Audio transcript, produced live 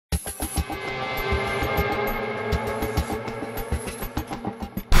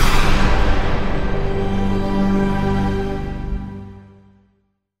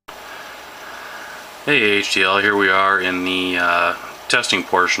Hey HTL, here we are in the testing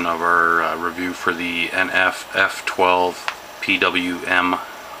portion of our review for the NE-FD1 PWM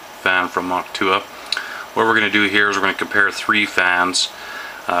fan from Noctua. What we're going to do here is we're going to compare three fans.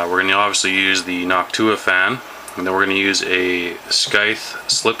 We're going to obviously use the Noctua fan, and then we're going to use a Scythe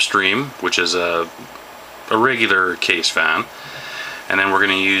Slipstream, which is a regular case fan, and then we're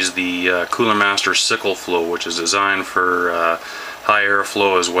going to use the Cooler Master Sickle Flow, which is designed for high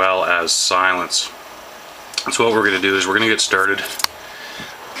airflow as well as silence. So what we're going to do is we're going to get started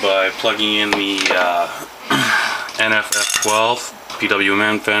by plugging in the NE-FD1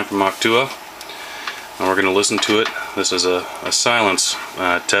 PWM fan from Noctua, and we're going to listen to it. This is a silence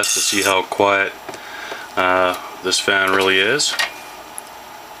test to see how quiet this fan really is.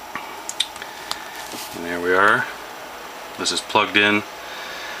 And there we are. This is plugged in.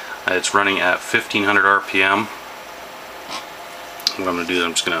 It's running at 1500 RPM. What I'm going to do is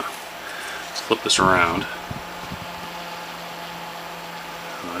I'm just going to flip this around.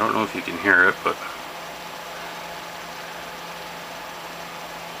 I don't know if you can hear it, but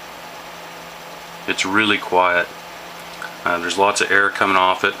it's really quiet. There's lots of air coming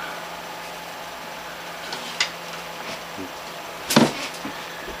off it.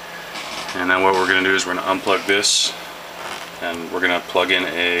 And then what we're going to do is we're going to unplug this, and we're going to plug in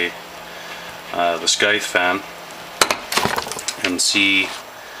the Scythe fan and see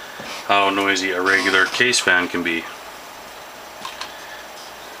how noisy a regular case fan can be.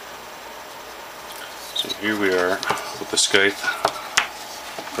 So here we are with the Scythe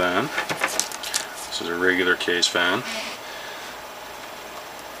fan. This is a regular case fan.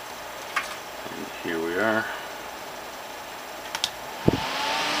 And here we are.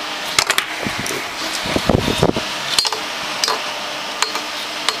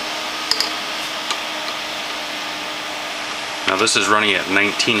 Now this is running at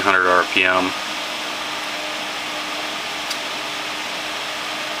 1900 RPM.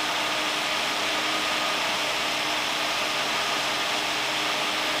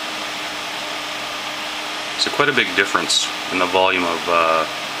 So quite a big difference in the volume of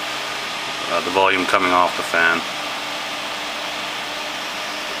the volume coming off the fan.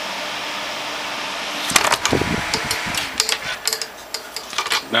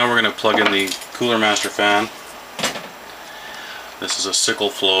 Now we're going to plug in the Cooler Master fan. This is a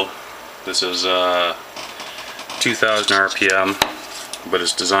sickle flow. This is 2000 RPM, but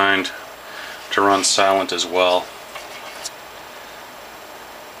it's designed to run silent as well.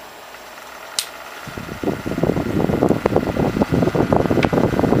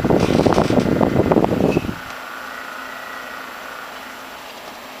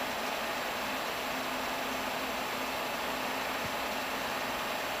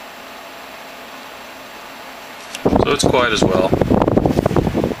 So it's quiet as well.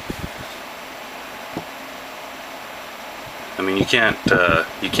 I mean, you can't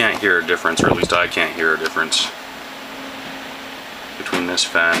hear a difference, or at least I can't hear a difference between this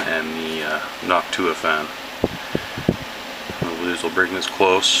fan and the Noctua fan. What we'll do is we'll bring this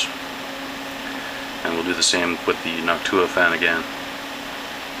close, and we'll do the same with the Noctua fan again.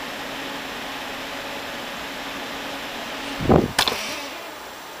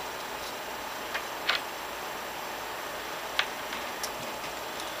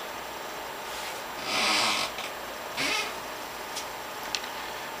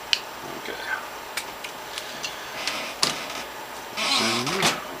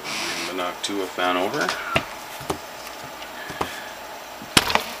 Bring the Noctua fan over.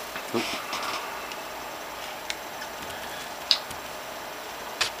 Oop.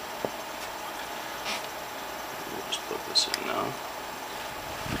 We'll just put this in now.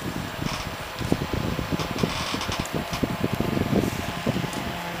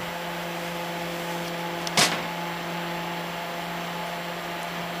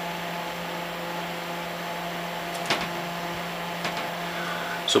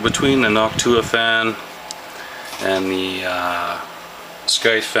 So between the Noctua fan and the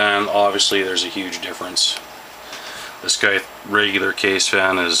Scythe fan, obviously there's a huge difference. The Scythe regular case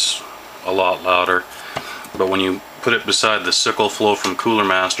fan is a lot louder, but when you put it beside the Sickle Flow from Cooler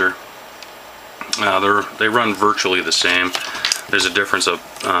Master, they run virtually the same. There's a difference of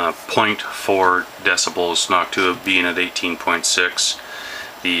 0.4 decibels, Noctua being at 18.6,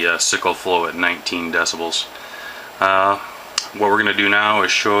 the Sickle Flow at 19 decibels. What we're going to do now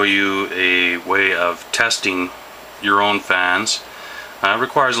is show you a way of testing your own fans. It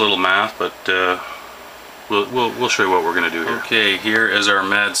requires a little math, but we'll show you what we're going to do here. Okay, here is our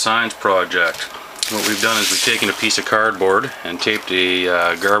mad science project. What we've done is we've taken a piece of cardboard and taped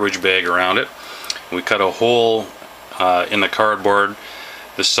a garbage bag around it. We cut a hole in the cardboard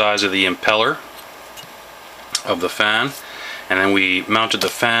the size of the impeller, of the fan, and then we mounted the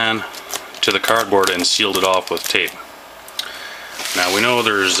fan to the cardboard and sealed it off with tape. Now we know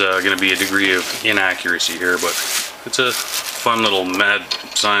there's going to be a degree of inaccuracy here, but it's a fun little mad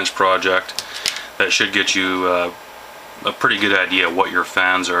science project that should get you a pretty good idea of what your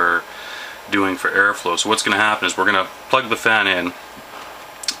fans are doing for airflow. So what's going to happen is we're going to plug the fan in,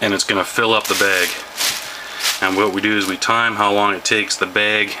 and it's going to fill up the bag. And what we do is we time how long it takes the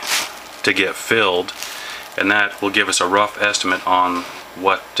bag to get filled, and that will give us a rough estimate on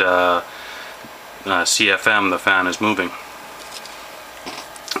what CFM the fan is moving.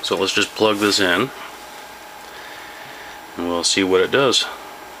 So let's just plug this in and we'll see what it does.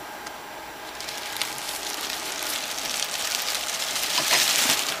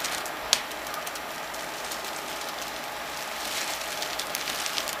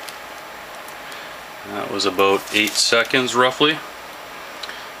 That was about 8 seconds roughly,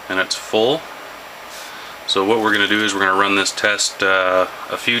 and it's full. So what we're going to do is we're going to run this test a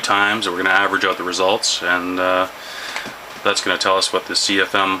few times, and we're going to average out the results, and that's going to tell us what the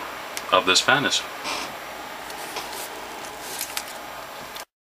CFM of this fan is.